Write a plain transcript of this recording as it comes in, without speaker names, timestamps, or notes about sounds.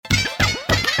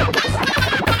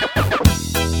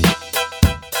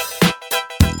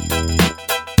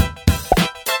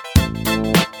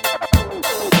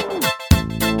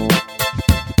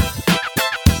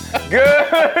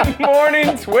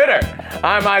Twitter.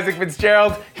 I'm Isaac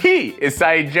Fitzgerald. He is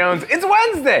Saeed Jones. It's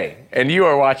Wednesday, and you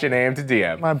are watching AM to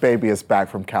DM. My baby is back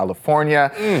from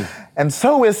California, and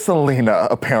so is Selena,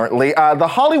 apparently. The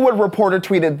Hollywood Reporter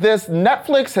tweeted this: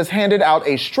 Netflix has handed out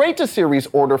a straight-to-series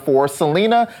order for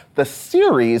Selena, the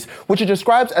series, which it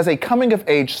describes as a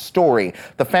coming-of-age story.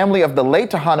 The family of the late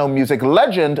Tejano music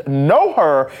legend, Know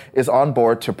Her, is on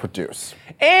board to produce.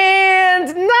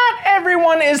 And not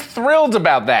everyone is thrilled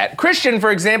about that. Christian,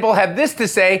 for example, had this to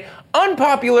say: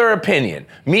 unpopular opinion.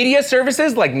 Media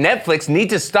services like Netflix need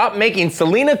to stop making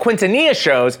Selena Quintanilla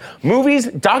shows, movies,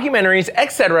 documentaries,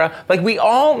 etc. Like we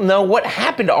all know what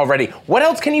happened already. What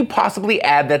else can you possibly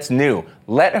add that's new?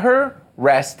 Let her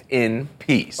rest in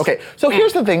peace. Okay, so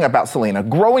here's the thing about Selena.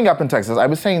 Growing up in Texas, I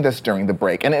was saying this during the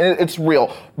break, and it's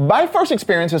real. My first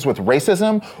experiences with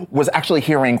racism was actually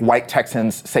hearing white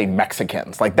Texans say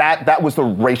Mexicans. Like that was the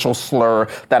racial slur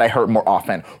that I heard more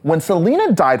often. When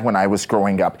Selena died when I was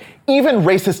growing up, even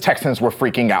racist Texans were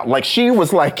freaking out. Like she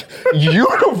was like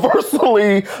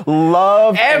universally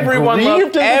loved.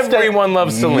 Everyone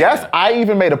loves Selena. Yes, I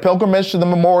even made a pilgrimage to the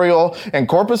memorial in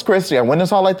Corpus Christi. I went and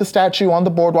saw like the statue on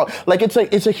the boardwalk. Like it's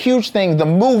a huge thing. The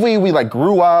movie, we like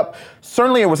grew up.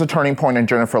 Certainly it was a turning point in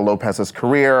Jennifer Lopez's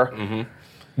career.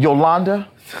 Yolanda,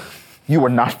 you are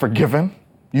not forgiven.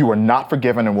 You are not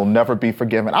forgiven and will never be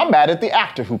forgiven. I'm mad at the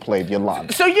actor who played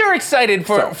Yolanda. So you're excited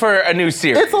for a new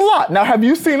series? It's a lot. Now, have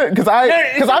you seen it? Because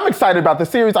I'm excited about the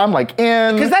series. I'm like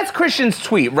in. Because that's Christian's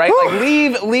tweet, right? Like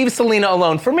leave Selena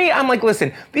alone. For me, I'm like,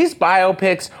 listen, these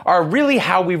biopics are really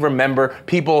how we remember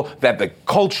people that the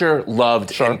culture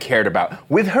loved and cared about.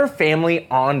 With her family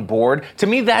on board, to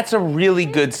me, that's a really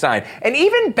good sign. And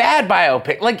even bad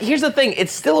biopic, like here's the thing,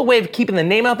 it's still a way of keeping the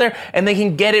name out there and they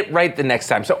can get it right the next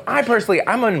time. So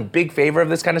I'm in big favor of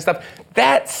this kind of stuff.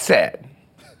 That said,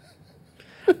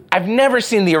 I've never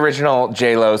seen the original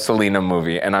J-Lo Selena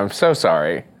movie, and I'm so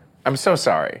sorry. I'm so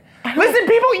sorry. Listen,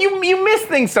 people, you miss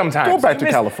things sometimes. Go back to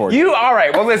California. All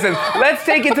right, well, listen, let's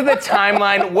take it to the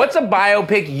timeline. What's a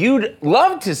biopic you'd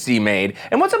love to see made,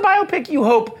 and what's a biopic you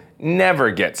hope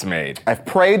never gets made? I've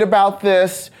prayed about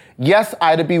this. Yes,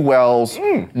 Ida B. Wells.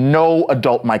 No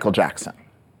adult Michael Jackson.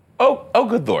 Oh,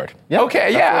 good Lord. Yep,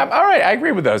 okay, yeah, all right, I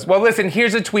agree with those. Well, listen,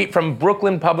 here's a tweet from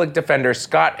Brooklyn Public Defender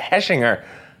Scott Heschinger.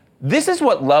 This is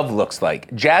what love looks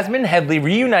like. Jasmine Headley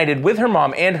reunited with her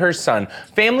mom and her son.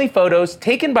 Family photos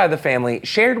taken by the family,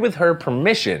 shared with her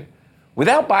permission.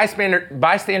 Without bystander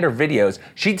videos,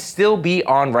 she'd still be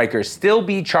on Rikers, still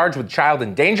be charged with child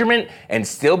endangerment, and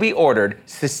still be ordered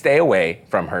to stay away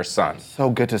from her son. So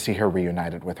good to see her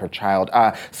reunited with her child.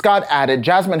 Scott added,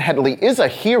 Jasmine Headley is a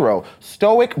hero,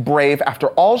 stoic, brave, after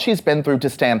all she's been through to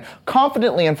stand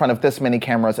confidently in front of this many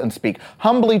cameras and speak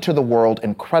humbly to the world.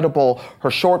 Incredible.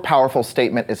 Her short, powerful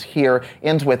statement is here,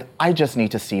 ends with, I just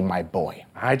need to see my boy.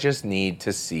 I just need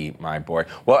to see my boy.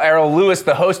 Well, Errol Lewis,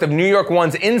 the host of New York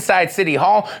One's Inside City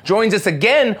Hall, joins us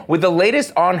again with the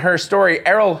latest on her story.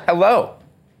 Errol, hello.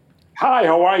 Hi,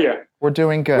 how are you? We're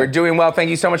doing good. We're doing well.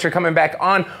 Thank you so much for coming back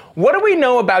on. What do we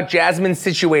know about Jasmine's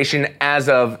situation as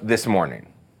of this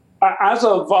morning? As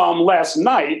of last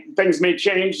night, things may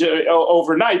change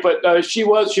overnight, but she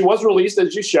was released,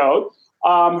 as you showed.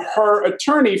 Her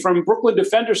attorney from Brooklyn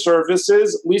Defender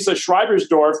Services, Lisa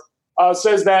Schreibersdorf,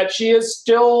 says that she is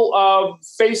still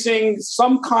facing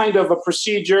some kind of a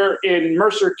procedure in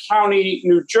Mercer County,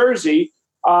 New Jersey,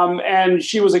 and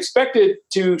she was expected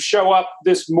to show up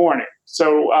this morning.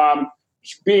 So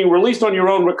being released on your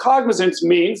own recognizance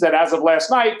means that as of last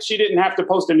night, she didn't have to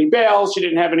post any bail, she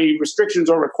didn't have any restrictions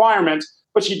or requirements,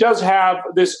 but she does have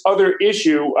this other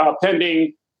issue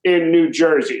pending in New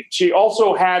Jersey. She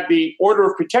also had the order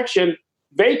of protection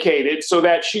vacated so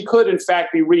that she could, in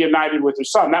fact, be reunited with her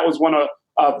son. That was one of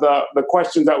the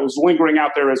questions that was lingering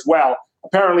out there as well.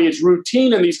 Apparently, it's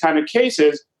routine in these kind of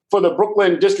cases for the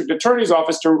Brooklyn District Attorney's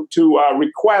Office to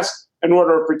request an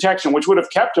order of protection, which would have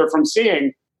kept her from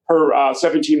seeing her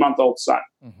 17-month-old son.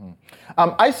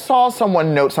 I saw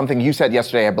someone note something you said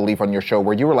yesterday, I believe, on your show,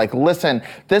 where you were like, listen,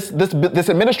 this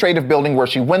administrative building where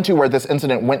she went to, where this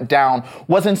incident went down,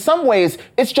 was in some ways,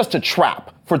 it's just a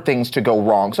trap for things to go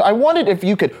wrong. So I wondered if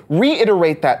you could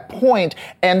reiterate that point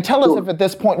and tell us if at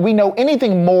this point we know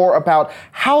anything more about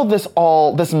how this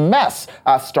mess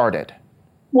started.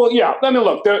 Well, yeah, let me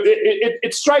look.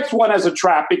 It strikes one as a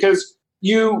trap because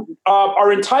you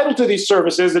are entitled to these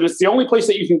services, and it's the only place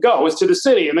that you can go is to the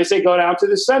city. And they say, go down to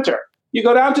the center. You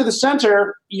go down to the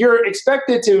center, you're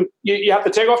expected to, you have to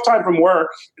take off time from work.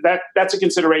 That's a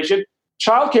consideration.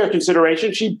 Childcare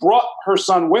consideration. She brought her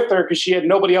son with her because she had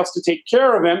nobody else to take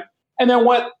care of him. And then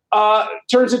what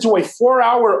turns into a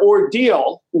 4-hour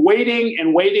ordeal, waiting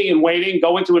and waiting and waiting,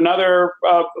 going to another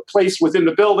place within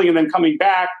the building and then coming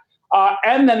back.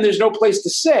 And then there's no place to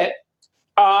sit.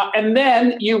 And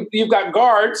then you've got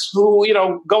guards who,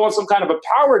 go on some kind of a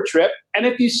power trip. And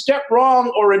if you step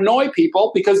wrong or annoy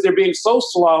people because they're being so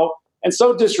slow and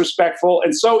so disrespectful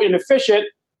and so inefficient,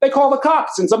 they call the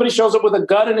cops and somebody shows up with a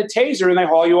gun and a taser and they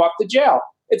haul you off to jail.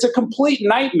 It's a complete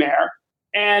nightmare.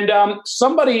 And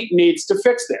somebody needs to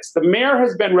fix this. The mayor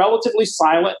has been relatively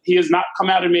silent. He has not come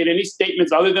out and made any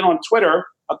statements other than on Twitter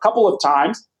a couple of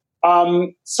times.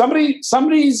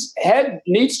 Somebody's head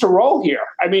needs to roll here.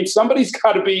 I mean, somebody's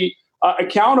got to be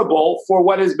accountable for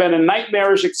what has been a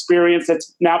nightmarish experience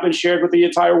that's now been shared with the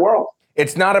entire world.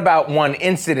 It's not about one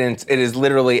incident. It is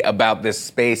literally about this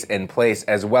space and place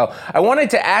as well. I wanted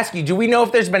to ask you, do we know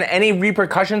if there's been any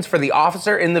repercussions for the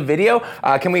officer in the video?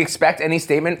 Can we expect any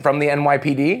statement from the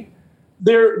NYPD?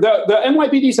 The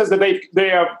NYPD says that they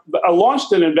have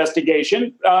launched an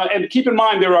investigation. And keep in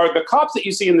mind, there are the cops that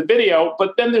you see in the video,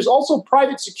 but then there's also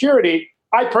private security.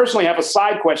 I personally have a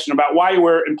side question about why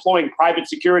we're employing private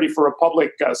security for a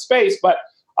public space, but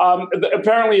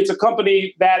apparently it's a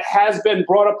company that has been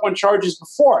brought up on charges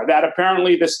before, that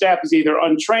apparently the staff is either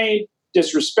untrained,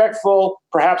 disrespectful,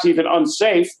 perhaps even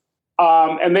unsafe,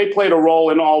 and they played a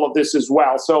role in all of this as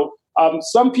well. So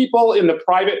some people in the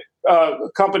private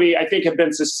company, I think, have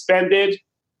been suspended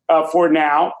for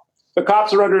now. The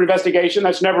cops are under investigation.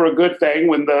 That's never a good thing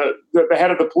when the head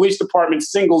of the police department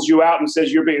singles you out and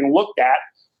says you're being looked at.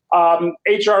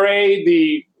 HRA,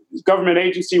 the government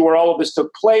agency where all of this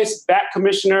took place, that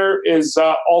commissioner is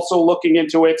also looking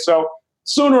into it. So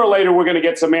sooner or later, we're going to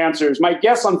get some answers. My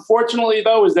guess, unfortunately,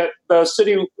 though, is that the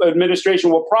city administration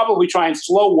will probably try and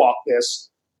slow walk this,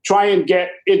 try and get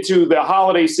into the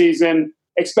holiday season,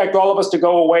 expect all of us to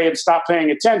go away and stop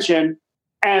paying attention,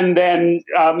 and then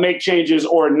make changes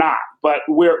or not. But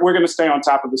we're going to stay on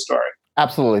top of the story.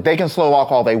 Absolutely. They can slow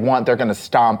walk all they want. They're going to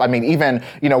stomp. I mean, even,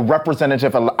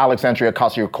 Representative Alexandria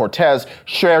Ocasio-Cortez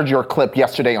shared your clip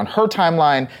yesterday on her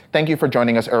timeline. Thank you for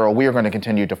joining us, Earl. We are going to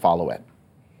continue to follow it.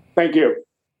 Thank you.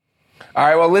 All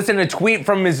right, well, listen, a tweet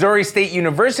from Missouri State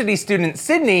University student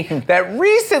Sydney that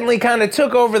recently kind of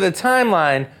took over the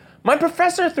timeline. My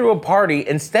professor threw a party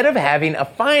instead of having a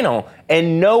final,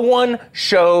 and no one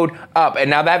showed up. And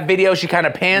now that video, she kind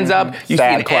of pans up. You see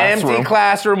an empty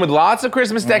classroom with lots of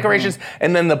Christmas decorations,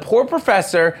 and then the poor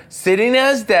professor sitting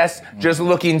at his desk just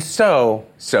looking so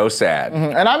sad.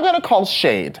 And I'm going to call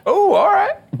shade. Oh, all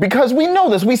right. Because we know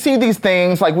this. We see these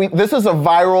things. This is a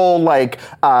viral,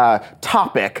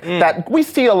 topic that we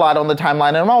see a lot on the timeline.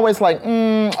 And I'm always like,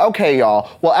 okay, y'all.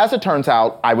 Well, as it turns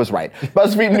out, I was right.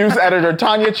 BuzzFeed News editor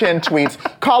Tanya Chen tweets,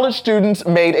 college students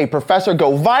made a professor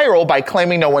go viral by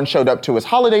claiming no one showed up to his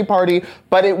holiday party,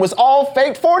 but it was all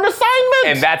fake for an assignment.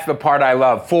 And that's the part I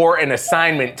love, for an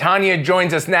assignment. Tanya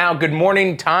joins us now. Good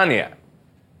morning, Tanya.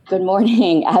 Good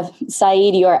morning.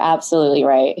 Saeed, you are absolutely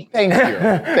right. Thank you.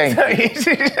 Thank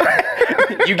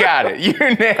you. You got it. You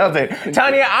nailed it.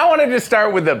 Tanya, I wanted to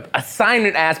start with the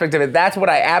assignment aspect of it. That's what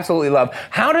I absolutely love.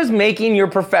 How does making your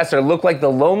professor look like the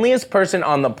loneliest person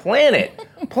on the planet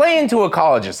play into a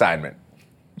college assignment?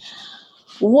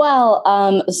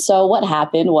 Well, so what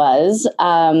happened was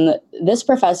this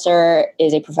professor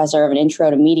is a professor of an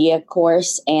intro to media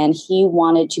course, and he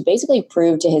wanted to basically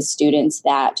prove to his students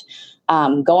that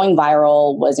going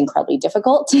viral was incredibly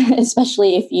difficult,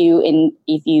 especially if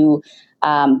you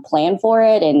plan for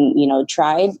it and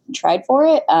tried for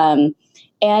it.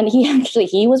 And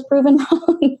he was proven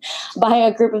wrong by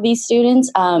a group of these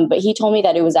students. But he told me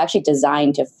that it was actually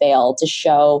designed to fail, to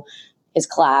show his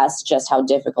class just how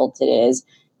difficult it is.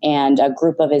 And a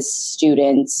group of his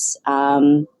students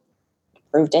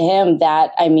proved to him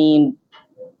that,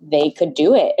 they could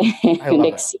do it and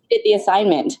exceeded the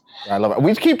assignment. I love it.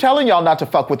 We keep telling y'all not to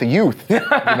fuck with the youth,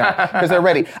 because they're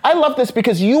ready. I love this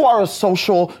because you are a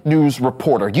social news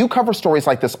reporter. You cover stories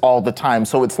like this all the time.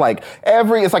 So it's like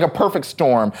a perfect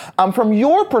storm. From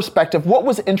your perspective, what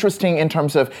was interesting in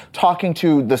terms of talking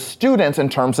to the students in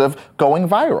terms of going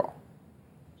viral?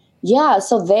 Yeah,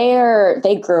 so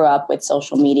they grew up with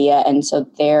social media, and so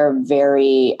they're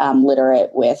very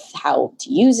literate with how to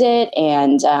use it,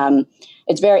 and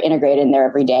it's very integrated in their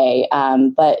everyday.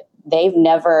 But they've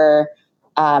never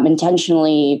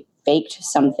intentionally faked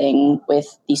something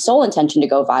with the sole intention to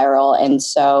go viral. And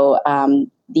so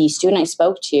the student I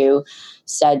spoke to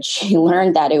said she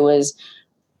learned that it was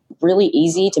really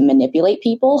easy to manipulate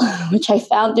people, which I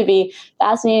found to be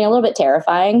fascinating, a little bit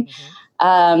terrifying.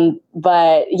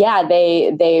 But yeah,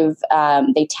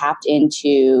 they tapped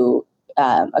into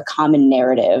a common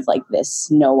narrative like this: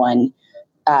 no one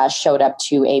showed up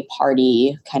to a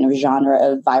party kind of genre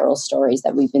of viral stories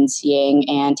that we've been seeing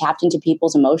and tapped into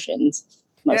people's emotions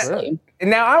mostly. Yeah.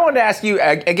 Now, I wanted to ask you,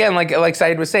 again, like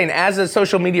Saeed was saying, as a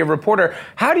social media reporter,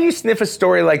 how do you sniff a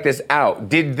story like this out?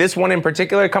 Did this one in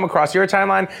particular come across your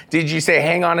timeline? Did you say,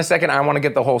 hang on a second, I want to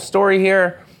get the whole story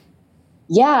here?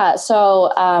 Yeah,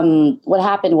 so what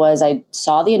happened was I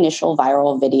saw the initial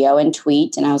viral video and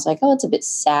tweet, and I was like, oh, it's a bit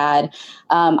sad.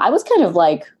 I was kind of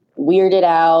like weirded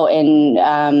out,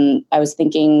 and I was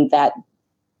thinking that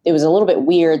it was a little bit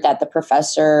weird that the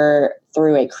professor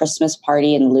threw a Christmas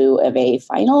party in lieu of a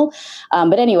final.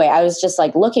 But anyway, I was just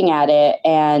like looking at it,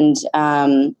 and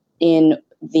in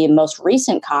the most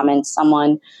recent comments,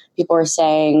 people were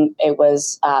saying it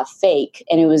was fake,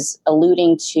 and it was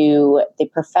alluding to the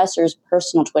professor's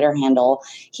personal Twitter handle.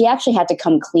 He actually had to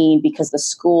come clean because the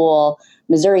school,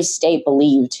 Missouri State,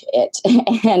 believed it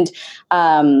and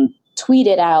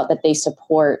tweeted out that they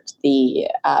support the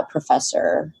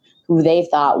professor who they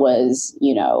thought was,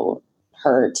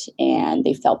 hurt and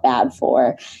they felt bad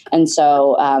for. And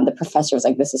so the professor was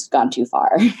like, this has gone too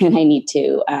far and I need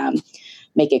to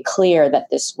make it clear that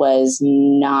this was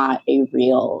not a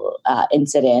real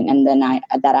incident, and then I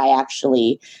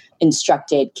actually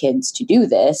instructed kids to do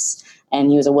this, and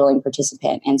he was a willing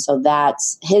participant. And so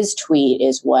that's his tweet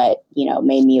is what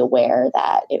made me aware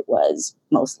that it was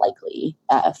most likely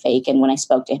fake. And when I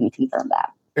spoke to him, he confirmed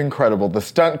that. Incredible. The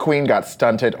stunt queen got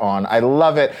stunted on. I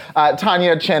love it.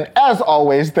 Tanya Chen, as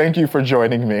always, thank you for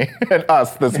joining me and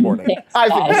us this morning. He's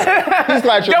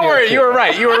glad you're Don't worry, too. you were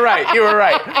right.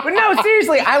 But no,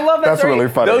 seriously, I love that That's story. really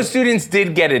funny. Those students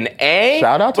did get an A.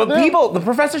 Shout out to them. But the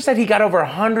professor said he got over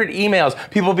 100 emails.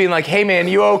 People being like, hey man,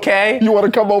 you okay? You want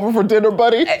to come over for dinner,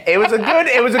 buddy? It was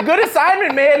a good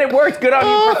assignment, man. It worked. Good on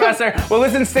you, Professor. Well,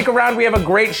 listen, stick around. We have a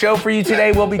great show for you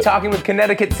today. We'll be talking with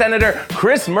Connecticut Senator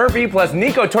Chris Murphy plus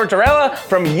Nico Tortorella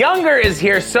from Younger is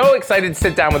here. So excited to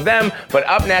sit down with them. But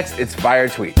up next, it's Fire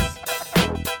Tweets.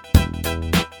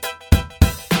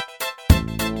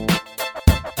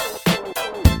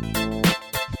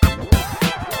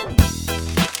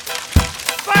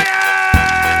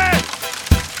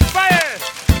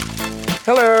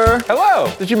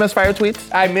 Hello. Did you miss Fire Tweets?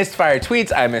 I missed Fire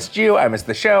Tweets. I missed you. I missed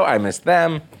the show. I missed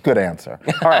them. Good answer.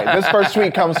 All right, this first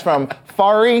tweet comes from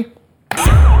Fari.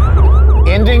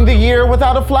 Ending the year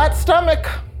without a flat stomach.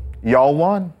 Y'all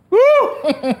won. Woo!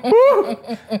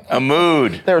 A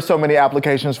mood. There are so many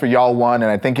applications for Y'all Won,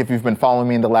 and I think if you've been following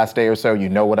me in the last day or so, you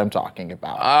know what I'm talking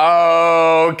about.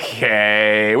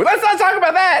 Okay. Well, let's not talk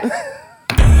about that.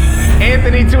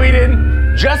 Anthony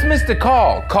tweeted, just missed a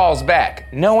call. Calls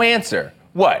back. No answer.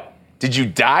 What? Did you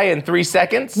die in 3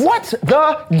 seconds? What's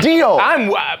the deal?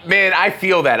 Man, I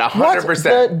feel that 100%. What's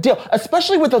the deal?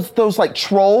 Especially with those like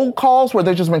troll calls where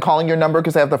they've just been calling your number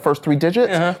because they have the first 3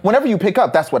 digits. Uh-huh. Whenever you pick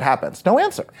up, that's what happens. No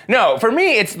answer. No, for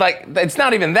me, it's like, it's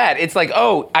not even that. It's like,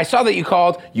 oh, I saw that you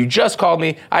called. You just called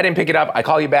me. I didn't pick it up. I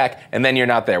call you back, and then you're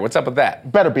not there. What's up with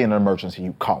that? Better be an emergency,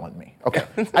 you calling me. Okay.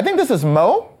 I think this is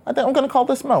Mo. I think I'm going to call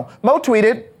this Mo. Mo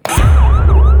tweeted,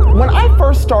 when I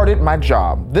first started my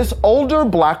job, this older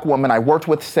black woman I worked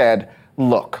with said,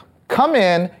 look, come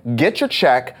in, get your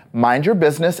check, mind your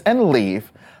business, and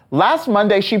leave. Last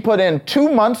Monday, she put in 2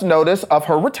 months' notice of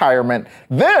her retirement,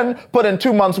 then put in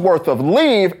 2 months' worth of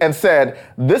leave and said,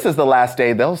 this is the last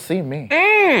day they'll see me.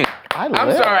 I'm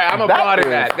sorry, I'm applauding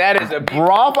that. That is a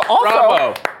bravo. Also,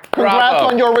 bravo. Congrats Bravo.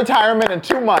 on your retirement in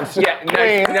 2 months. Yeah,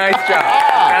 nice job.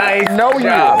 Nice know job. you.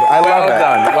 I love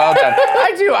that. Well done.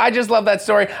 I do. I just love that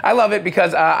story. I love it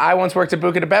because I once worked at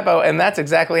Buca di Beppo, and that's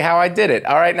exactly how I did it.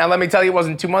 All right, now let me tell you, it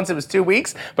wasn't 2 months, it was 2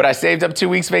 weeks, but I saved up 2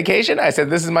 weeks vacation. I said,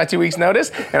 this is my 2 weeks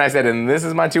notice, and I said, and this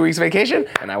is my 2 weeks vacation,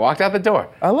 and I walked out the door.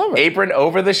 I love it. Apron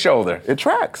over the shoulder. It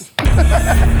tracks.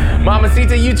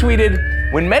 Mamacita, you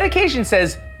tweeted, when medication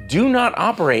says, do not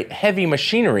operate heavy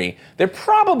machinery, they're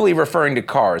probably referring to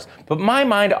cars, but my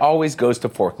mind always goes to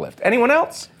forklift. Anyone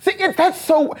else? See,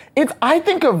 I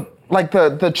think of like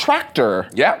the tractor.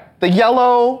 Yeah. The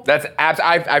yellow.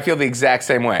 I feel the exact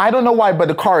same way. I don't know why, but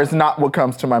the car is not what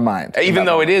comes to my mind. Even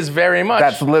though it is very much.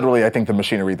 That's literally, I think, the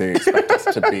machinery they expect us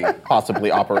to be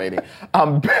possibly operating.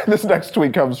 This next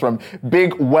tweet comes from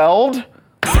Big Weld.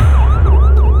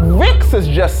 Vicks is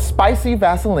just spicy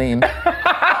Vaseline.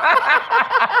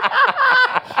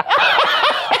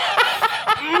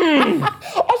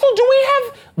 Also, do we have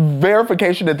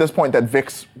verification at this point that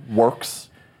Vicks works?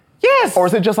 Yes. Or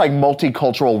is it just like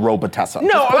multicultural Robitussin?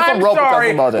 No, I'm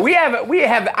sorry. Emoji. We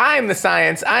have. I am the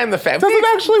science. I am the fact. Does it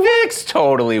actually work? Vicks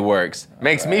totally works.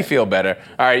 Makes me feel better.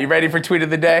 All right, you ready for tweet of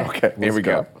the day? Okay, Here we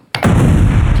go.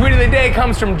 Tweet of the day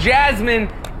comes from Jasmine.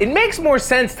 It makes more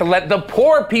sense to let the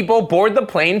poor people board the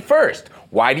plane first.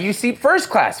 Why do you seat first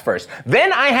class first?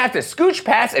 Then I have to scooch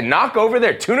past and knock over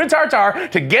their tuna tartare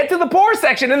to get to the poor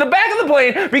section in the back of the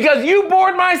plane because you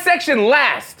board my section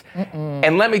last.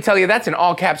 And let me tell you, that's in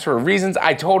all caps for reasons.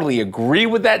 I totally agree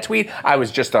with that tweet. I was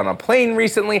just on a plane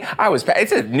recently.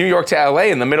 It's a New York to LA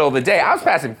in the middle of the day. I was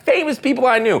passing famous people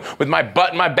I knew with my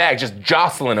butt in my bag, just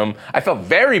jostling them. I felt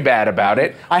very bad about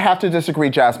it. I have to disagree,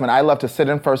 Jasmine. I love to sit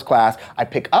in first class. I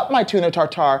pick up my tuna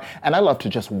tartare, and I love to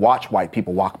just watch white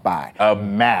people walk by.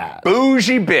 Mad.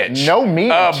 Bougie bitch. No me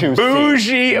to bougie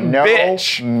see.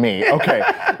 bitch. No me. Okay.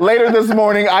 Later this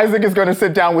morning, Isaac is going to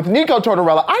sit down with Nico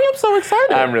Tortorella. I am so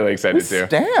excited. I'm really excited too.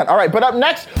 Stan. All right, but up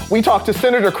next, we talk to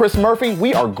Senator Chris Murphy.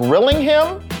 We are grilling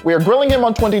him. We are grilling him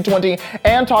on 2020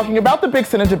 and talking about the big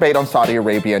Senate debate on Saudi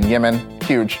Arabia and Yemen.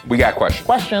 Huge. We got questions.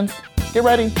 Questions. Get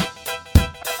ready.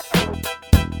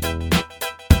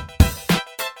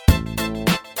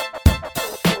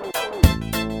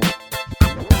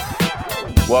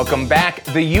 Welcome back.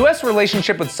 The U.S.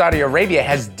 relationship with Saudi Arabia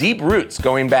has deep roots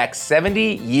going back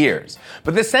 70 years.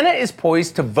 But the Senate is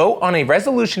poised to vote on a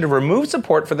resolution to remove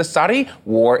support for the Saudi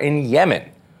war in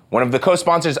Yemen. One of the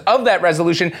co-sponsors of that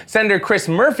resolution, Senator Chris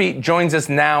Murphy, joins us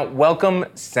now. Welcome,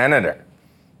 Senator.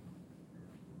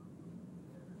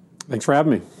 Thanks for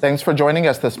having me. Thanks for joining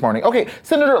us this morning. Okay,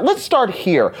 Senator, let's start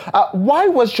here. Why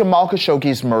was Jamal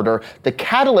Khashoggi's murder the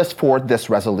catalyst for this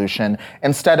resolution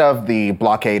instead of the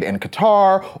blockade in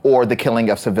Qatar or the killing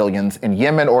of civilians in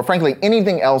Yemen or, frankly,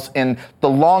 anything else in the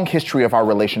long history of our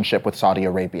relationship with Saudi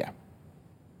Arabia?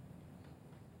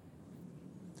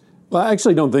 Well, I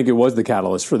actually don't think it was the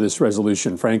catalyst for this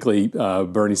resolution. Frankly,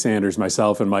 Bernie Sanders,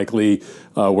 myself, and Mike Lee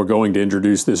were going to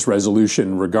introduce this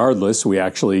resolution regardless. We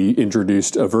actually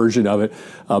introduced a version of it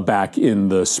back in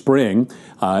the spring.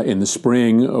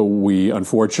 We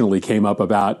unfortunately came up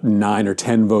about 9 or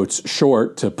 10 votes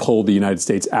short to pull the United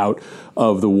States out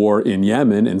of the war in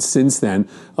Yemen. And since then,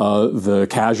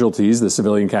 the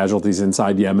civilian casualties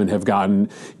inside Yemen have gotten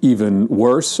even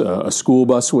worse. A school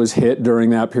bus was hit during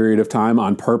that period of time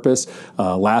on purpose.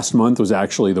 Last month was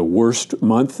actually the worst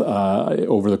month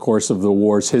over the course of the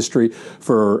war's history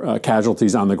for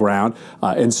casualties on the ground.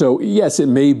 And so, yes, it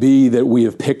may be that we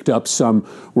have picked up some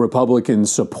Republican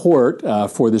support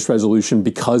for this resolution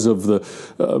because of the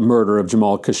murder of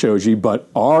Jamal Khashoggi, but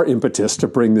our impetus to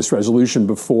bring this resolution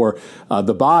before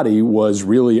the body was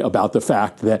really about the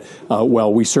fact that,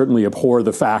 we certainly abhor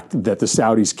the fact that the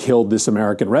Saudis killed this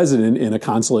American resident in a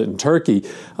consulate in Turkey.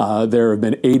 There have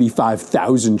been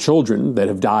 85,000 children that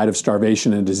have died of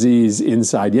starvation and disease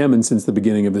inside Yemen since the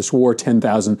beginning of this war.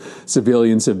 10,000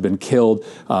 civilians have been killed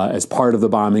as part of the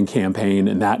bombing campaign,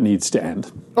 and that needs to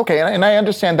end. Okay, and I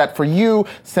understand that for you,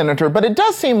 Senator, but it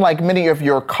does seem like many of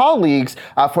your colleagues,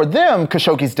 for them,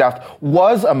 Khashoggi's death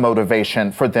was a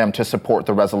motivation for them to support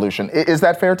the resolution. Is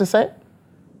that fair to say?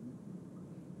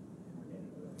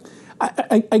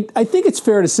 I think it's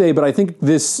fair to say, but I think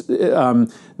this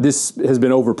has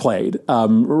been overplayed.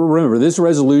 Remember, this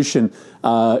resolution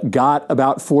got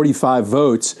about 45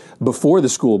 votes before the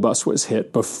school bus was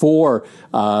hit, before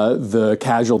the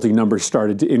casualty numbers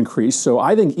started to increase. So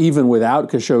I think even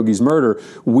without Khashoggi's murder,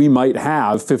 we might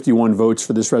have 51 votes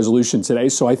for this resolution today.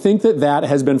 So I think that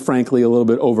has been, frankly, a little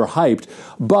bit overhyped.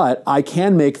 But I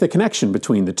can make the connection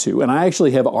between the two. And I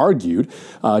actually have argued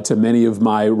to many of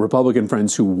my Republican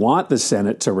friends who want the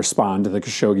Senate to respond to the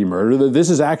Khashoggi murder that this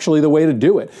is actually the way to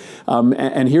do it.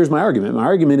 And here's my argument. My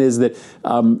argument is that,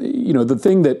 the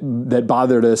thing that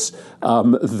bothered us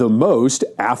the most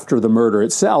after the murder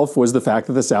itself was the fact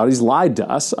that the Saudis lied to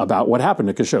us about what happened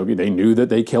to Khashoggi. They knew that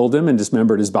they killed him and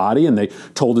dismembered his body, and they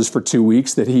told us for 2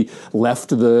 weeks that he left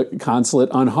the consulate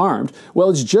unharmed. Well,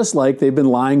 it's just like they've been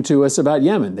lying to us about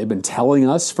Yemen. They've been telling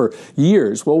us for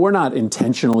years, well, we're not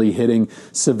intentionally hitting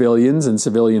civilians and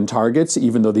civilian targets,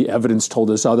 even though the evidence told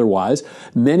us otherwise.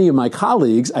 Many of my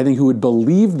colleagues, I think, who would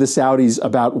believe the Saudis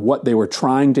about what they were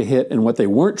trying to hit and what they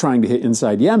weren't trying to hit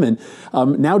inside Yemen,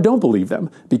 now don't believe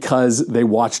them because they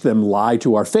watched them lie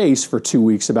to our face for 2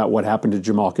 weeks about what happened to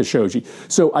Jamal Khashoggi.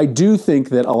 So I do think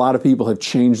that a lot of people have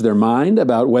changed their mind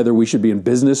about whether we should be in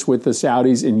business with the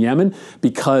Saudis in Yemen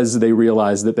because they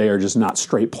realize that they are just not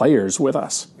straight players with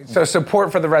us. So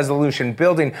support for the resolution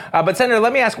building. But Senator,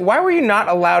 let me ask, why were you not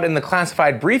allowed in the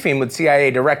classified briefing with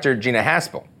CIA Director Gina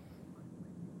Haspel?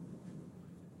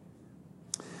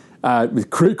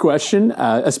 Great question,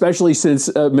 especially since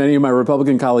many of my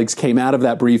Republican colleagues came out of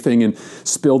that briefing and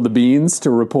spilled the beans to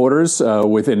reporters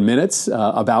within minutes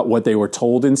about what they were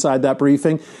told inside that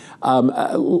briefing.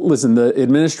 Listen, the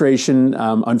administration,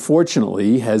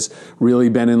 unfortunately, has really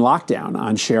been in lockdown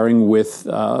on sharing with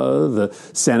the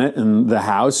Senate and the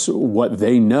House what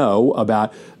they know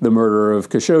about the murder of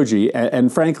Khashoggi.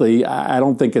 And frankly, I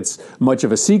don't think it's much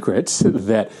of a secret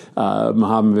that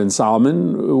Mohammed bin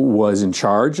Salman was in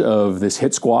charge of this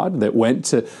hit squad that went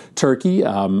to Turkey.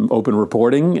 Open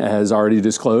reporting has already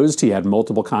disclosed he had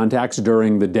multiple contacts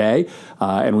during the day.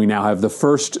 And we now have the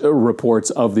first reports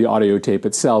of the audio tape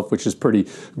itself, which is pretty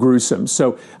gruesome.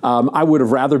 So I would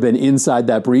have rather been inside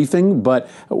that briefing, but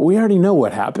we already know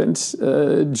what happened.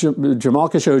 Jamal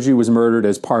Khashoggi was murdered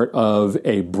as part of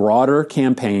a broader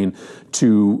campaign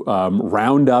to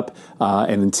round up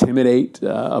and intimidate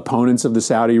opponents of the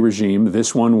Saudi regime.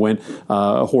 This one went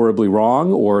horribly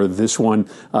wrong, or this one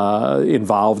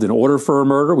involved an order for a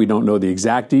murder. We don't know the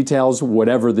exact details.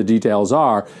 Whatever the details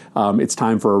are, it's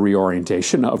time for a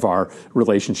reorientation of our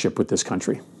relationship with this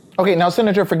country. Okay, now,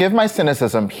 Senator, forgive my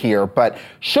cynicism here, but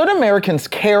should Americans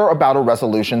care about a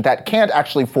resolution that can't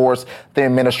actually force the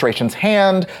administration's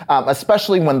hand,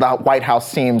 especially when the White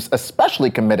House seems especially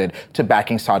committed to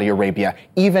backing Saudi Arabia,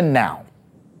 even now?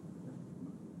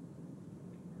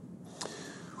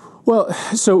 Well,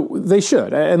 so they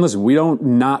should. And listen, we don't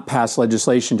not pass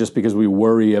legislation just because we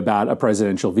worry about a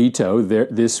presidential veto.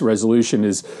 This resolution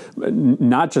is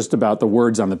not just about the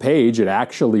words on the page. It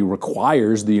actually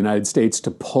requires the United States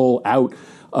to pull out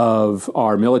of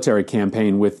our military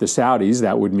campaign with the Saudis.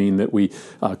 That would mean that we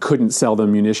couldn't sell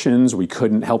them munitions. We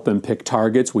couldn't help them pick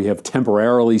targets. We have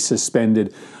temporarily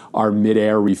suspended our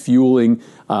mid-air refueling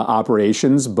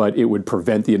operations, but it would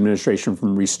prevent the administration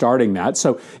from restarting that.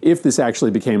 So if this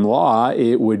actually became law,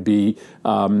 it would be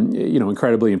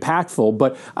incredibly impactful.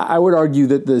 But I would argue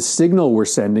that the signal we're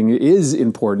sending is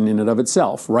important in and of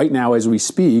itself. Right now, as we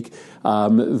speak,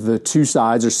 the two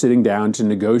sides are sitting down to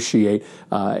negotiate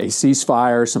a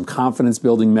ceasefire, some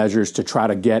confidence-building measures to try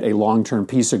to get a long-term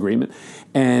peace agreement.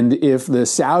 And if the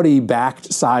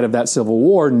Saudi-backed side of that civil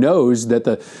war knows that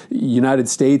the United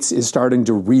States is starting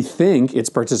to rethink its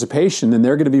participation, then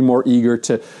they're going to be more eager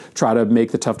to try to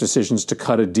make the tough decisions to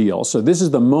cut a deal. So this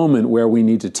is the moment where we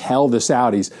need to tell the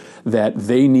Saudis that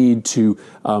they need to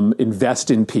invest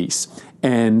in peace.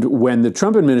 And when the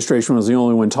Trump administration was the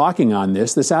only one talking on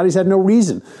this, the Saudis had no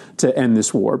reason to end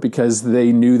this war because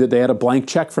they knew that they had a blank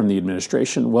check from the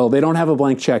administration. Well, they don't have a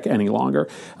blank check any longer.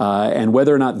 And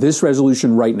whether or not this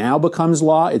resolution right now becomes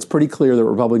law, it's pretty clear that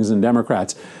Republicans and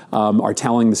Democrats are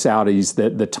telling the Saudis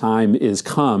that the time is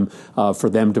come for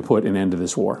them to put an end to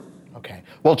this war. Okay.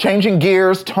 Well, changing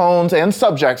gears, tones, and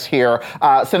subjects here,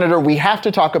 Senator, we have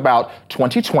to talk about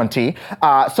 2020.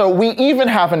 So we even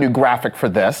have a new graphic for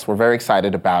this. We're very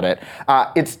excited about it.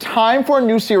 It's time for a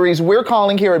new series we're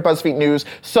calling here at BuzzFeed News,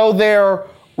 So They're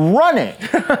Running.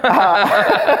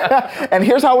 And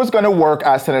here's how it's going to work,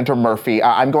 Senator Murphy.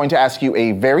 I'm going to ask you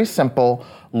a very simple,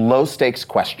 low-stakes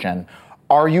question.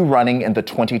 Are you running in the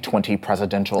 2020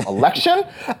 presidential election?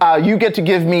 You get to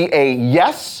give me a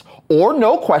yes or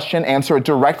no question, answer it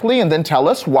directly, and then tell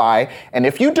us why. And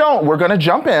if you don't, we're going to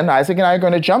jump in. Isaac and I are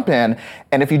going to jump in.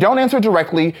 And if you don't answer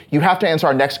directly, you have to answer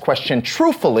our next question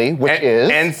truthfully, which is...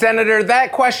 And Senator,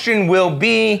 that question will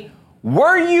be,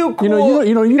 were you cool?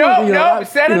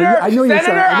 Senator, I know you're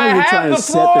trying to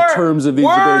set the terms of these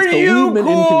debates, but we've been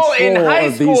in control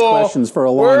of these questions for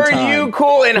a long time. Were you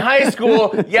cool in high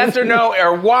school? Yes or no,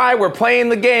 or why? We're playing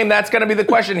the game. That's going to be the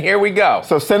question. Here we go.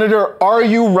 So, Senator, are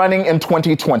you running in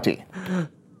 2020?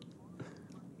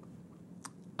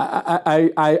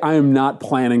 I am not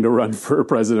planning to run for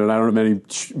president. I don't have any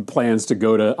plans to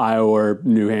go to Iowa or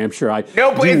New Hampshire.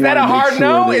 No, but is that a hard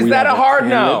no? Is that a hard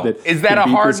no? Is that a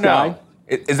hard no?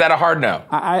 Is that a hard no?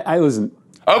 I listen.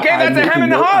 Okay, that's a hem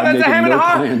and a haw. That's a hem and a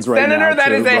haw. Senator,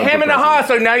 that is a hem and a haw.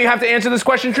 So now you have to answer this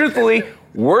question truthfully.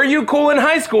 Were you cool in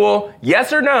high school?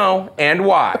 Yes or no, and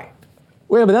why?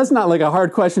 Wait, but that's not like a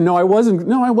hard question. No, I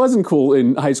wasn't cool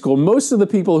in high school. Most of the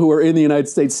people who are in the United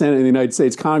States Senate and the United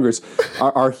States Congress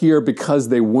are here because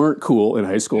they weren't cool in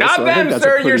high school. Not so them,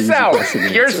 sir, yourself.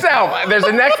 Yourself. There's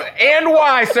a next, and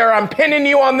why, sir? I'm pinning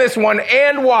you on this one,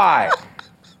 and why?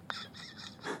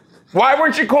 Why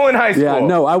weren't you cool in high school? Yeah,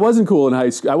 no, I wasn't cool in high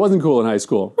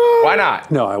school. Why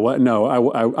not? No, I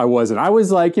wasn't. I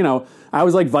was like, I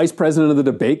was like vice president of the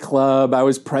debate club. I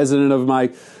was president of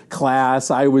my class.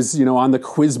 I was, on the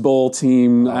Quiz Bowl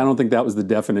team. I don't think that was the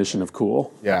definition of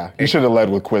cool. Yeah, you should have led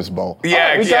with Quiz Bowl.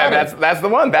 Yeah, that's the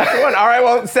one. That's the one. All right,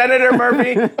 well, Senator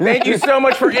Murphy, thank you so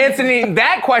much for answering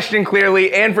that question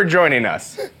clearly and for joining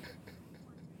us.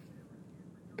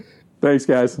 Thanks,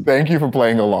 guys. Thank you for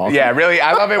playing along. Yeah, really,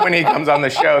 I love it when he comes on the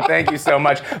show. Thank you so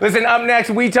much. Listen, up next,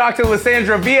 we talk to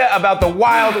Lysandra Villa about the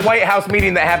wild White House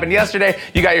meeting that happened yesterday.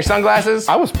 You got your sunglasses?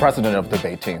 I was president of the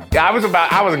debate team. Yeah, I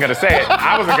wasn't gonna say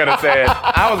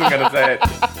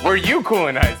it. Were you cool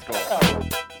in high school?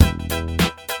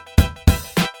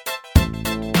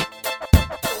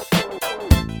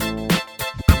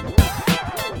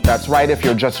 That's right. If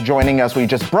you're just joining us, we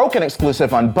just broke an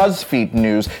exclusive on BuzzFeed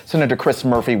News. Senator Chris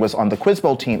Murphy was on the Quiz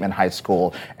Bowl team in high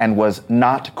school and was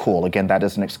not cool. Again, that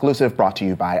is an exclusive brought to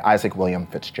you by Isaac William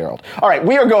Fitzgerald. All right,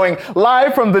 we are going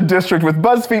live from the district with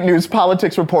BuzzFeed News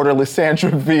politics reporter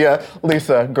Lysandra Villa.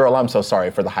 Lisa, girl, I'm so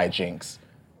sorry for the hijinks.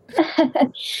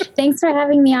 Thanks for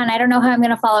having me on. I don't know how I'm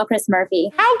going to follow Chris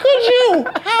Murphy. How could you?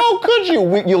 How could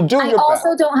you? You'll do your best. I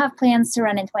also don't have plans to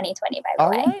run in 2020, by the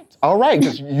way. All right,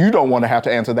 because you don't want to have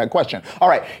to answer that question. All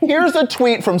right, here's a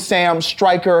tweet from Sam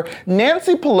Stryker.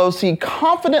 Nancy Pelosi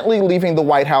confidently leaving the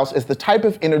White House is the type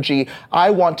of energy I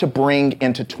want to bring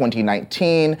into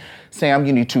 2019. Sam,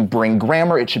 you need to bring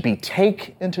grammar. It should be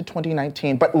take into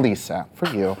 2019. But Lisa, for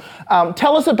you,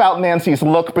 tell us about Nancy's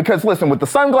look, because listen, with the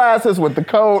sunglasses, with the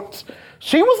coat,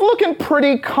 she was looking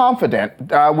pretty confident.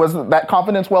 Was that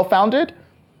confidence well-founded?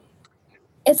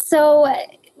 So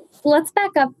let's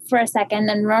back up for a second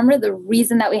and remember the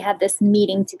reason that we had this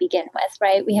meeting to begin with,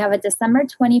 right? We have a December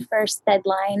 21st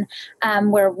deadline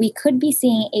where we could be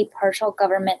seeing a partial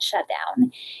government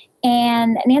shutdown.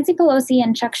 And Nancy Pelosi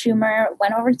and Chuck Schumer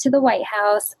went over to the White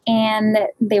House and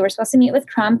they were supposed to meet with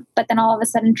Trump, but then all of a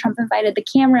sudden Trump invited the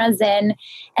cameras in.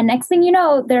 And next thing you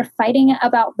know, they're fighting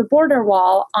about the border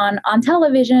wall on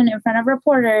television in front of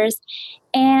reporters.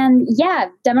 And yeah,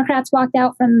 Democrats walked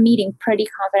out from the meeting pretty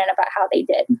confident about how they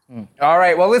did. All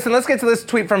right, well, listen, let's get to this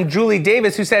tweet from Julie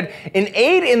Davis, who said, an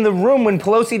aide in the room when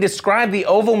Pelosi described the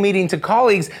Oval meeting to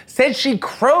colleagues said she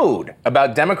crowed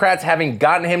about Democrats having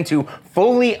gotten him to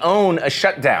fully own a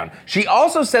shutdown. She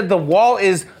also said the wall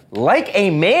is like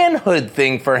a manhood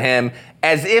thing for him,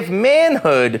 as if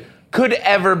manhood could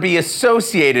ever be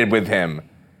associated with him.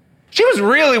 She was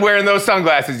really wearing those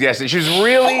sunglasses yesterday. She was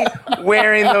really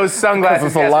wearing those sunglasses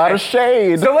yesterday. There's a lot of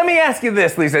shade. So let me ask you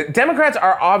this, Lisa. Democrats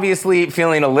are obviously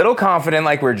feeling a little confident,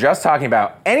 like we were just talking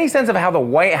about. Any sense of how the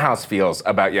White House feels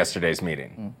about yesterday's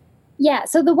meeting? Yeah,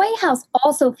 so the White House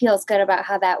also feels good about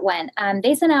how that went.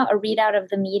 They sent out a readout of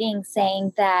the meeting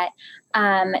saying that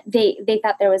they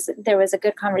thought there was a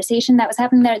good conversation that was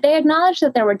happening there. They acknowledged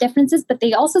that there were differences, but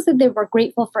they also said they were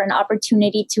grateful for an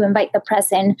opportunity to invite the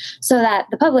press in so that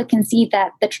the public can see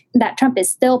that that Trump is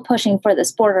still pushing for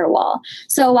this border wall.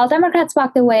 So while Democrats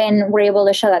walked away and were able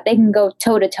to show that they can go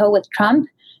toe-to-toe with Trump,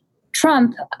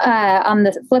 on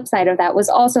the flip side of that, was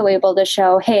also able to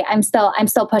show, hey, I'm still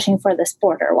pushing for this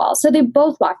border wall. So they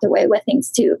both walked away with things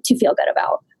to feel good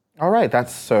about. All right,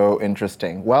 that's so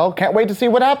interesting. Well, can't wait to see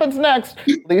what happens next.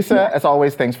 Lisa, as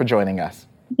always, thanks for joining us.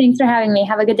 Thanks for having me.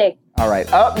 Have a good day. All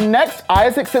right, up next,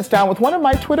 Isaac sits down with one of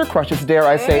my Twitter crushes, dare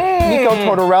I say, Nico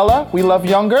Tortorella. We love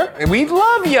Younger. We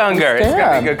love Younger. It's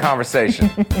going to be a good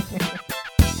conversation.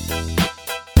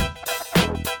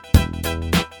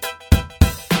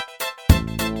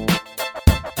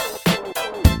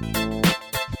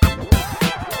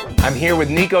 I'm here with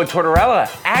Nico Tortorella,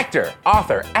 actor,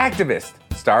 author, activist,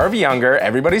 star of Younger,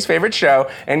 everybody's favorite show,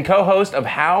 and co-host of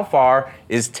How Far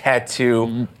Is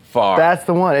Tattoo Far? That's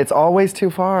the one. It's always too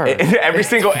far. Every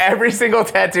single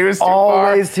tattoo is too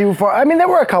always too far. I mean, there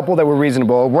were a couple that were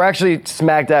reasonable. We're actually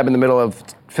smack dab in the middle of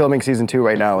filming season 2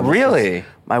 right now. Really?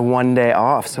 My one day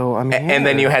off, so I'm here. And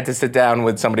then you had to sit down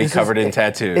with somebody covered in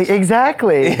tattoos.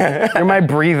 Exactly. You're my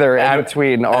breather in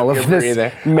between all of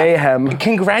this mayhem.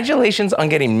 Congratulations on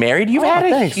getting married. You've had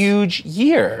a huge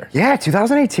year. Yeah,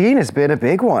 2018 has been a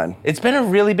big one. It's been a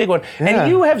really big one. Yeah. And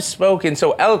you have spoken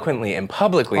so eloquently and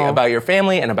publicly about your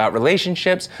family and about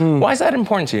relationships. Why is that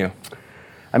important to you?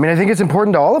 I mean, I think it's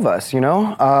important to all of us, you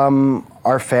know?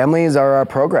 Our families are our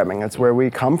programming. That's where we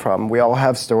come from. We all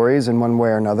have stories in one way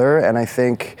or another, and I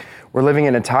think we're living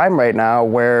in a time right now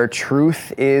where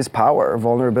truth is power,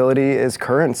 vulnerability is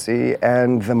currency,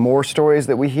 and the more stories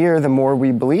that we hear, the more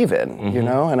we believe in, you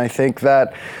know? And I think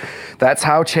that's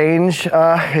how change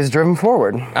is driven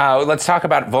forward. Let's talk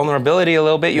about vulnerability a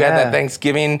little bit. You had that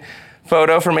Thanksgiving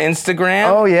photo from Instagram.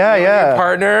 Oh, yeah, You and yeah. Your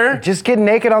partner. Just get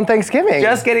naked on Thanksgiving.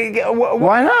 Just getting.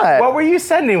 Why not? What were you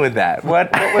sending with that?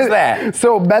 What was that?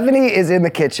 So Bethany is in the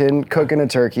kitchen cooking a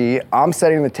turkey. I'm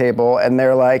setting the table, and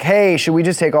they're like, "Hey, should we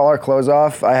just take all our clothes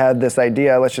off? I had this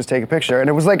idea. Let's just take a picture." And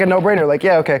it was like a no-brainer. Like,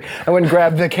 yeah, okay. I went and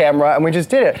grabbed the camera, and we just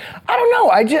did it. I don't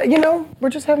know. We're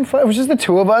just having fun. It was just the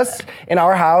two of us in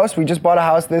our house. We just bought a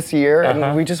house this year,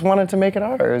 and we just wanted to make it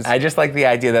ours. I just like the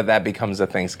idea that bemes a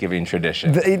Thanksgiving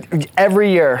tradition.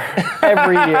 Every year. I don't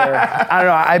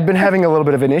know. I've been having a little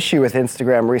bit of an issue with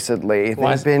Instagram recently.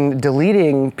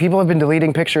 People have been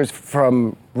deleting pictures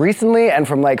from recently and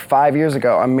from like 5 years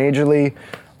ago. I'm majorly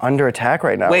under attack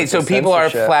right now. Wait, with so the people are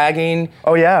censorship. flagging?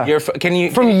 Oh yeah.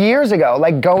 From years ago,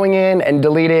 like going in and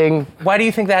deleting. Why do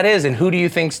you think that is, and who do you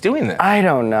think's doing this? I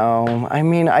don't know. I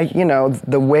mean,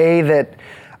 the way that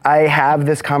I have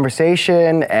this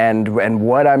conversation and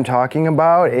what I'm talking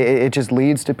about, it just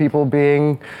leads to people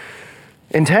being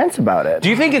intense about it. Do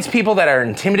you think it's people that are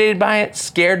intimidated by it,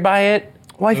 scared by it?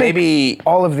 Well, I think maybe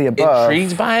all of the above.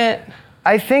 Intrigued by it?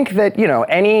 I think that,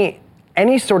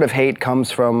 any sort of hate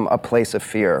comes from a place of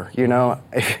fear,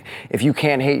 If you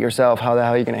can't hate yourself, how the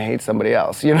hell are you going to hate somebody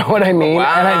else? You know what I mean?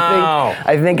 Wow. And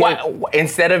I think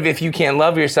instead of if you can't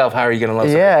love yourself, how are you going to love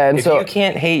somebody? Yeah, and if so you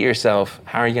can't hate yourself,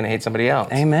 how are you going to hate somebody else?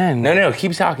 Amen. No,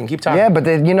 keep talking. Yeah, but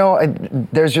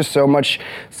there's just so much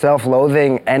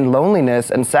self-loathing and loneliness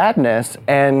and sadness,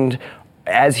 and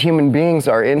as human beings,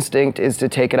 our instinct is to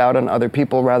take it out on other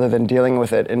people rather than dealing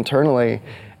with it internally.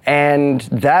 And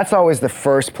that's always the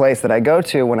first place that I go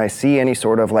to when I see any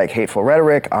sort of like hateful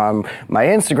rhetoric on my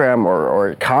Instagram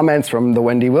or comments from the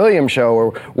Wendy Williams show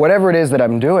or whatever it is that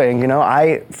I'm doing.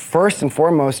 I first and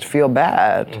foremost feel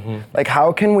bad. Mm-hmm. Like,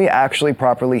 how can we actually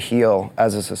properly heal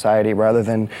as a society rather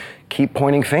than keep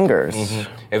pointing fingers?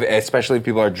 Mm-hmm. Especially if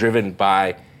people are driven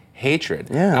by hatred.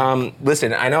 Yeah.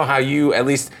 Listen, I know how you at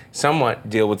least somewhat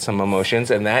deal with some emotions,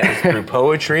 and that is through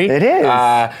poetry. It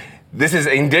is. This is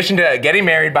in addition to getting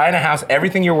married, buying a house,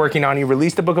 everything you're working on. You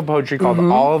released a book of poetry called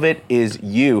All of It Is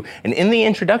You. And in the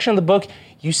introduction of the book,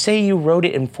 you say you wrote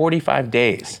it in 45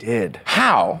 days. I did.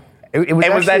 How?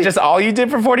 Was that just all you did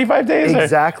for 45 days?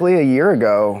 Exactly a year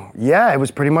ago. Yeah, it was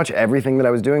pretty much everything that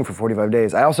I was doing for 45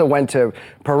 days. I also went to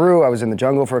Peru. I was in the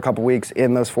jungle for a couple weeks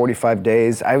in those 45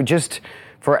 days. I would just,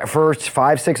 for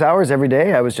 5-6 hours every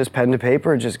day, I was just pen to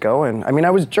paper, just going. I mean, I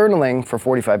was journaling for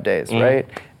 45 days, right?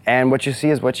 And what you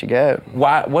see is what you get.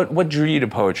 Why? What drew you to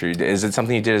poetry? Is it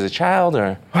something you did as a child,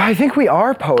 or? Well, I think we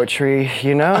are poetry,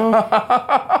 Full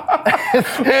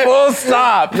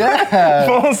stop. Yeah.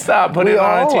 Full stop. Put We it on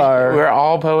a all t-shirt. are. We're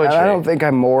all poetry. And I don't think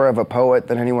I'm more of a poet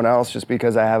than anyone else just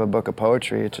because I have a book of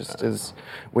poetry. It just is.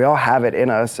 We all have it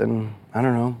in us, and I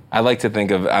don't know. I like to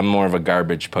think of I'm more of a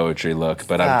garbage poetry look,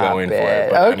 but I'm going for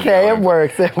it. Okay, it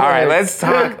works. All right, let's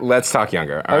talk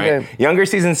Younger. All right. Younger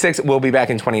season 6 will be back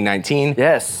in 2019.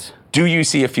 Yes. Do you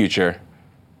see a future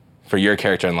for your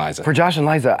character and Liza? For Josh and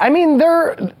Liza. I mean,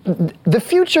 the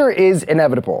future is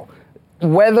inevitable.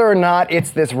 Whether or not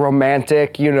it's this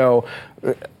romantic,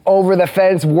 over the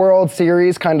fence World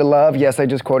Series kind of love. Yes, I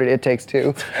just quoted It Takes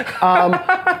Two.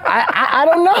 I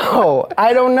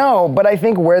don't know. But I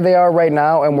think where they are right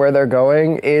now and where they're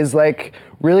going is like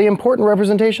really important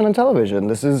representation on television.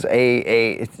 This is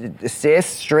a cis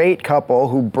straight couple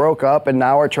who broke up and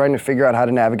now are trying to figure out how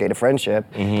to navigate a friendship,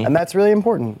 and that's really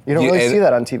important. You don't really see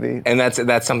that on TV. And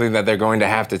that's something that they're going to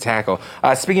have to tackle.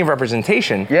 Speaking of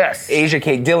representation, yes, Asia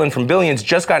Kate Dillon from Billions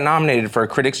just got nominated for a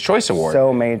Critics' Choice Award.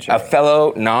 So major. A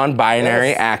fellow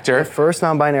non-binary actor. The first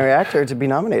non-binary actor to be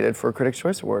nominated for a Critics'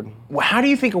 Choice Award. How do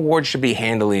you think awards should be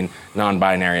handling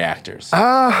non-binary actors?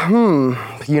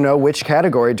 Which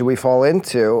category do we fall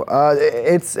into?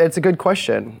 It's a good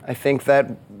question. I think that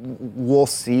we'll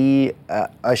see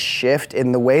a shift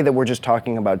in the way that we're just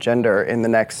talking about gender in the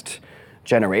next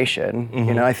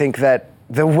generation. I think that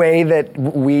the way that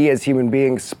we as human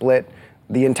beings split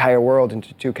the entire world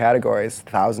into two categories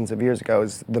thousands of years ago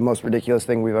is the most ridiculous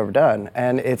thing we've ever done.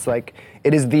 And it's like,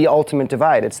 it is the ultimate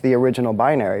divide. It's the original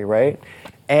binary, right?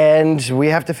 And we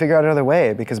have to figure out another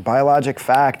way, because biologic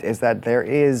fact is that there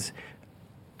is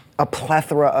a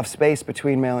plethora of space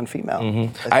between male and female.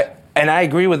 And I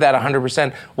agree with that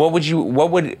 100%.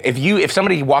 If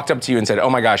somebody walked up to you and said, "Oh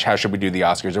my gosh, how should we do the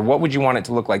Oscars?" Or what would you want it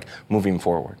to look like moving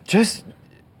forward? Just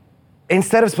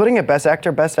instead of splitting it, best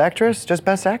actor, best actress, just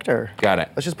best actor. Got it.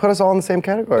 Let's just put us all in the same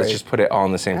category. Let's just put it all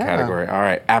in the same category. All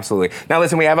right, absolutely. Now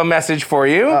listen, we have a message for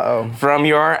you from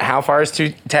your How Far Is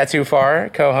Tattoo Far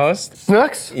co-host.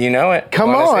 Snooks? You know it. Come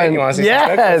on. You want to see some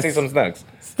Snooks? Let's see some Snooks.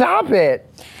 Stop it.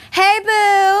 Hey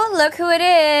boo, look who it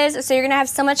is. So you're gonna have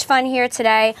so much fun here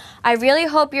today. I really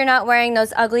hope you're not wearing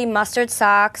those ugly mustard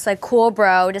socks, like cool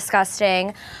bro,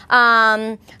 disgusting.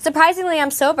 Surprisingly, I'm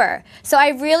sober. So I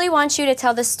really want you to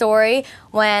tell the story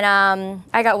when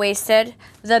I got wasted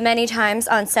the many times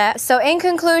on set. So in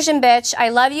conclusion, bitch, I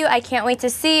love you, I can't wait to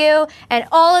see you, and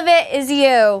all of it is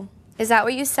you. Is that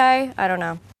what you say? I don't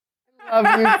know. Love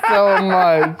you so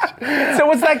much. So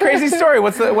what's that crazy story?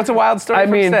 What's a wild story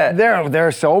from set? there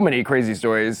are so many crazy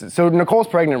stories. So Nicole's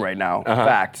pregnant right now, in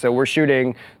fact. So we're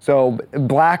shooting. So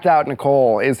blacked out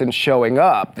Nicole isn't showing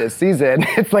up this season.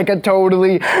 It's like a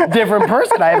totally different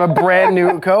person. I have a brand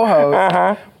new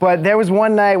co-host. But there was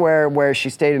one night where she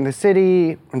stayed in the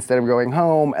city instead of going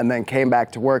home, and then came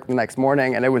back to work the next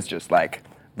morning, and it was just like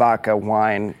vodka,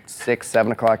 wine, 6,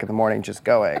 7 o'clock in the morning, just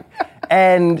going.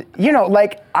 And, you know,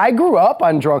 like, I grew up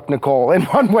on drunk Nicole in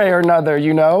one way or another,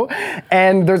 you know?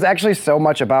 And there's actually so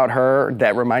much about her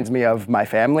that reminds me of my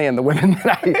family and the women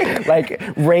that I, like,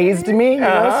 raised me, you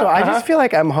know? So I just feel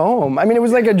like I'm home. I mean, it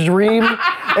was like a dream.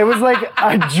 It was like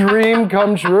a dream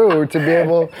come true to be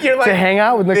able to hang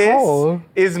out with Nicole.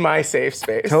 This is my safe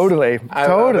space. Totally.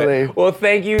 Totally. Well,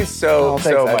 thank you so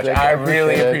much. I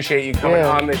really appreciate you coming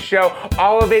on the show.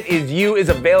 All of It Is You is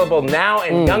available now,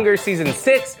 and Younger Season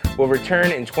 6 will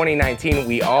return in 2019.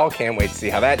 We all can't wait to see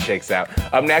how that shakes out.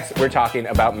 Up next, we're talking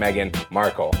about Meghan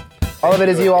Markle. All of it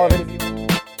is you, all of it is you.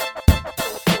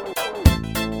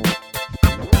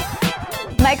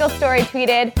 Michael Story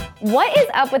tweeted, "What is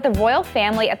up with the royal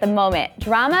family at the moment?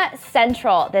 Drama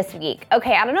central this week."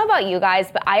 Okay, I don't know about you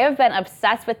guys, but I have been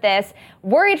obsessed with this.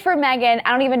 Worried for Meghan.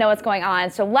 I don't even know what's going on.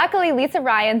 So luckily, Lisa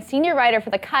Ryan, senior writer for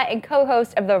The Cut and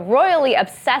co-host of the Royally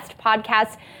Obsessed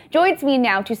podcast, joins me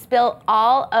now to spill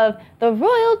all of the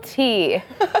royal tea.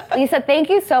 Lisa, thank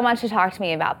you so much to talk to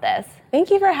me about this. Thank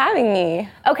you for having me.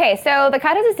 Okay, so The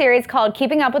Cut has a series called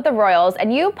Keeping Up with the Royals,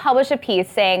 and you published a piece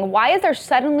saying, why is there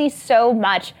suddenly so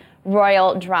much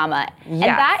royal drama? Yes. And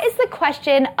that is the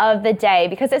question of the day,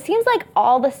 because it seems like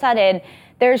all of a sudden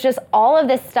there's just all of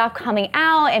this stuff coming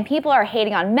out and people are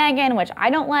hating on Meghan, which I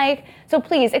don't like. So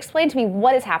please explain to me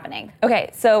what is happening. Okay,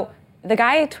 so the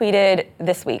guy tweeted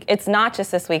this week. It's not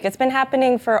just this week. It's been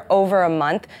happening for over a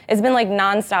month. It's been like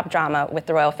nonstop drama with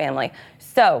the royal family.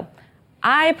 So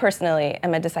I personally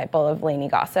am a disciple of Lainey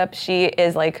Gossip. She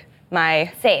is like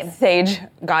my sage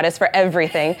goddess for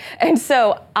everything. And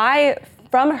so I,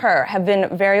 from her, have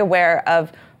been very aware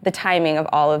of the timing of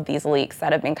all of these leaks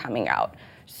that have been coming out.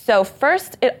 So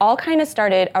first, it all kind of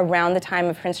started around the time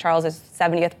of Prince Charles's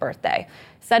 70th birthday.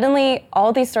 Suddenly,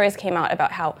 all these stories came out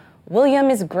about how William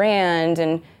is grand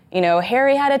and, you know,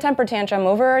 Harry had a temper tantrum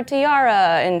over a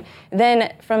tiara. And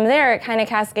then from there, it kind of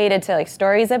cascaded to like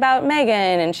stories about Meghan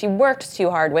and she worked too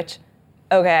hard, which,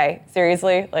 okay,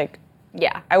 seriously, like,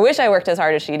 yeah, I wish I worked as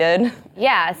hard as she did.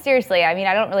 Yeah, seriously. I mean,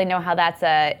 I don't really know how that's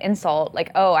an insult.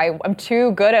 Like, oh, I'm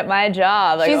too good at my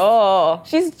job. Like,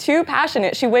 She's too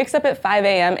passionate. She wakes up at 5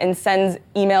 a.m. and sends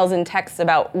emails and texts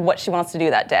about what she wants to do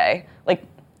that day. Like,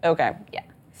 okay, yeah,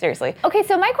 seriously. Okay,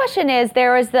 so my question is,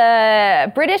 there was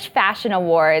the British Fashion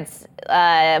Awards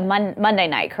Monday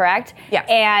night, correct? Yes.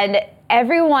 And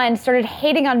everyone started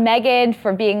hating on Meghan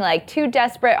for being like too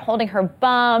desperate, holding her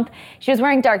bump. She was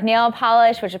wearing dark nail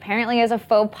polish, which apparently is a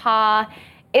faux pas.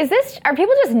 Are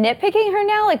people just nitpicking her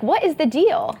now? Like, what is the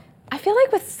deal? I feel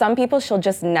like with some people, she'll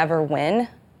just never win,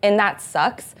 and that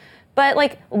sucks. But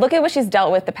like, look at what she's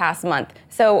dealt with the past month.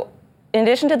 So in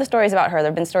addition to the stories about her, there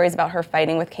have been stories about her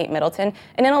fighting with Kate Middleton.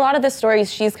 And in a lot of the stories,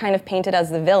 she's kind of painted as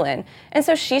the villain. And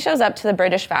so she shows up to the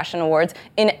British Fashion Awards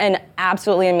in an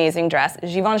absolutely amazing dress.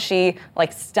 Givenchy,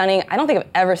 like stunning. I don't think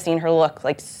I've ever seen her look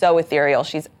like so ethereal.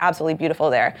 She's absolutely beautiful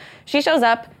there. She shows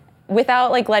up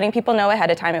without like letting people know ahead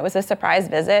of time. It was a surprise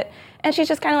visit. And she's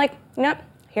just kind of like, nope,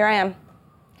 here I am.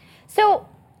 So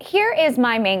here is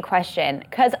my main question,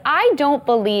 because I don't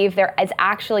believe there is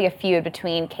actually a feud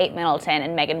between Kate Middleton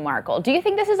and Meghan Markle. Do you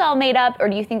think this is all made up, or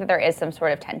do you think that there is some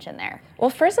sort of tension there? Well,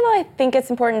 first of all, I think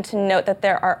it's important to note that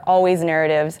there are always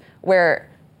narratives where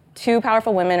two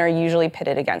powerful women are usually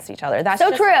pitted against each other. That's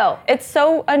so true. It's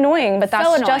so annoying, but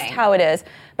that's just how it is.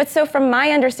 But so from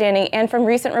my understanding and from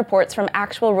recent reports from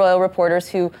actual royal reporters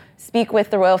who speak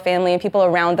with the royal family and people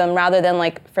around them rather than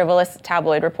like frivolous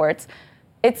tabloid reports,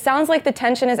 it sounds like the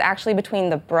tension is actually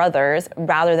between the brothers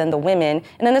rather than the women.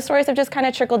 And then the stories have just kind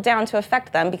of trickled down to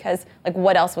affect them because, like,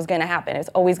 what else was going to happen? It was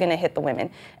always going to hit the women.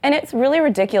 And it's really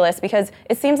ridiculous because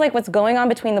it seems like what's going on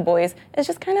between the boys is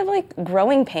just kind of like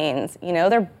growing pains. You know,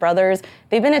 they're brothers.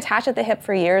 They've been attached at the hip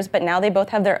for years, but now they both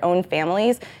have their own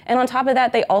families. And on top of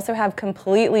that, they also have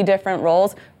completely different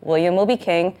roles. William will be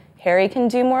king. Harry can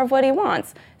do more of what he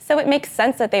wants. So it makes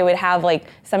sense that they would have like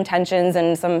some tensions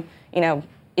and some,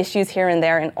 issues here and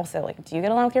there. And also, like, do you get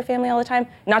along with your family all the time?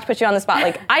 Not to put you on the spot,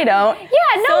 like, I don't. Yeah,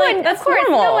 so, no like, one, that's of course,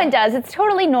 normal. no one does. It's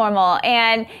totally normal.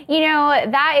 And,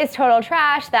 that is total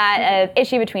trash. That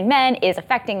issue between men is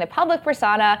affecting the public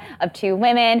persona of two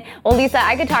women. Well, Lisa,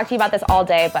 I could talk to you about this all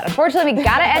day, but unfortunately, we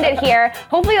gotta end it here.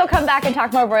 Hopefully, you'll come back and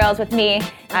talk more Royals with me.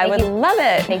 I would love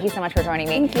it. Thank you so much for joining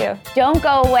me. Thank you. Don't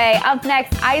go away. Up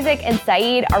next, Isaac and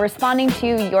Saeed are responding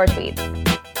to your tweets.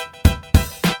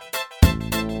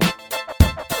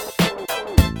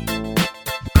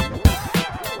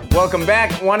 Welcome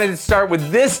back. Wanted to start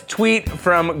with this tweet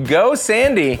from Go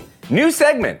Sandy. New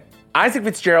segment. Isaac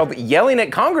Fitzgerald yelling at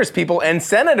Congresspeople and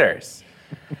senators.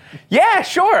 Yeah,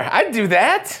 sure, I'd do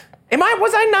that.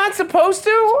 Was I not supposed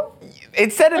to?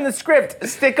 It said in the script,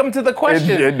 stick them to the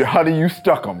question. Honey, you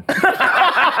stuck them.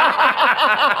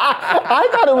 I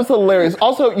thought it was hilarious.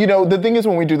 Also, the thing is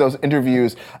when we do those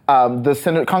interviews,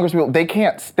 the Congresspeople,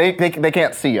 they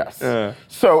can't see us.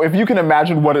 So if you can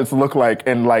imagine what it's looked like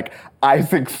and like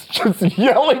Isaac's just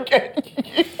yelling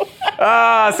at you.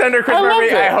 Senator Chris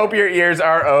Murphy, I hope your ears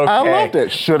are okay. I loved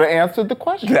it. Should have answered the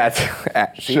question. Should have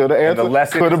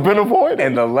answered. Could have been avoided.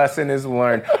 And the lesson is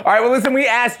learned. All right, well, listen, we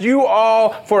asked you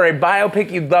all for a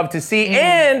biopic you'd love to see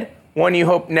and one you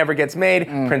hope never gets made.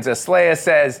 Princess Leia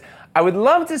says, I would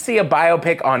love to see a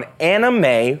biopic on Anna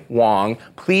May Wong.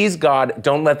 Please, God,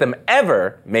 don't let them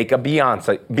ever make a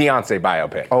Beyonce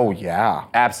biopic. Oh, yeah.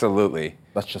 Absolutely.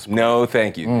 Let's just no,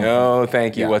 thank you. No,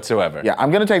 thank you whatsoever. Yeah,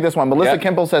 I'm going to take this one. Melissa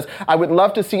Kimball says, I would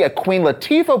love to see a Queen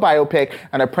Latifah biopic,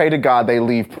 and I pray to God they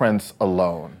leave Prince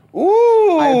alone.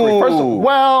 Ooh. I agree.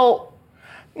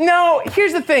 No,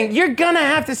 here's the thing. You're going to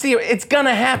have to see it. It's going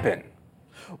to happen.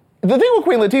 The thing with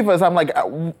Queen Latifah is I'm like,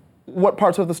 what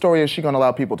parts of the story is she going to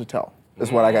allow people to tell?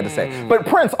 Is what I got to say. But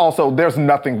Prince also, there's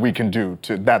nothing we can do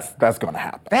to that's going to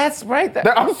happen. That's right.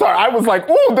 I'm sorry. I was like,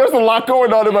 ooh, there's a lot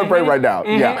going on in my brain right now.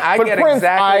 Yeah, I get Prince,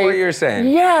 exactly what you're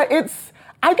saying. Yeah,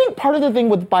 I think part of the thing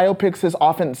with biopics is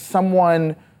often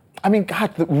someone. I mean,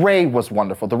 God, Ray was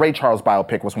wonderful. The Ray Charles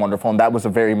biopic was wonderful, and that was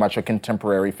very much a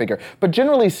contemporary figure. But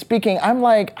generally speaking, I'm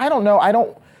like, I don't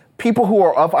know. People who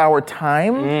are of our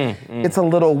time, it's a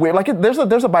little weird. Like there's a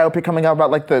biopic coming out about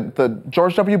like the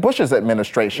George W. Bush's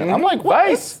administration. I'm like, what?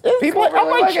 People I'm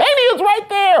like, Cheney is right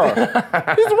there.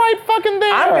 He's right fucking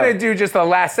there. I'm gonna do just a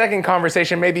last second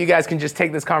conversation. Maybe you guys can just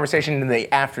take this conversation in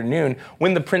the afternoon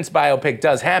when the Prince biopic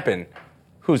does happen.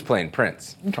 Who's playing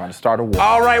Prince? I'm trying to start a war.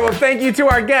 All right, well, thank you to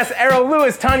our guests, Errol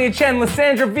Lewis, Tanya Chen,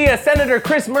 Lysandra Villa, Senator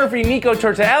Chris Murphy, Nico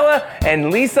Tortorella,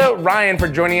 and Lisa Ryan for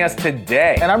joining us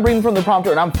today. And I'm reading from the prompter,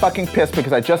 and I'm fucking pissed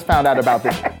because I just found out about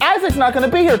this. Isaac's not going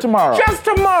to be here tomorrow. Just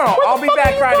tomorrow. I'll be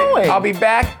back Friday. I'll be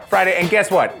back Friday. And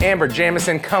guess what? Amber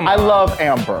Jamison, come on. I love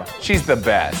Amber. She's the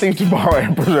best. See you tomorrow,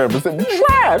 Amber Jamison.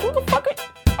 Trash. What the fuck?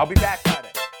 I'll be back Friday.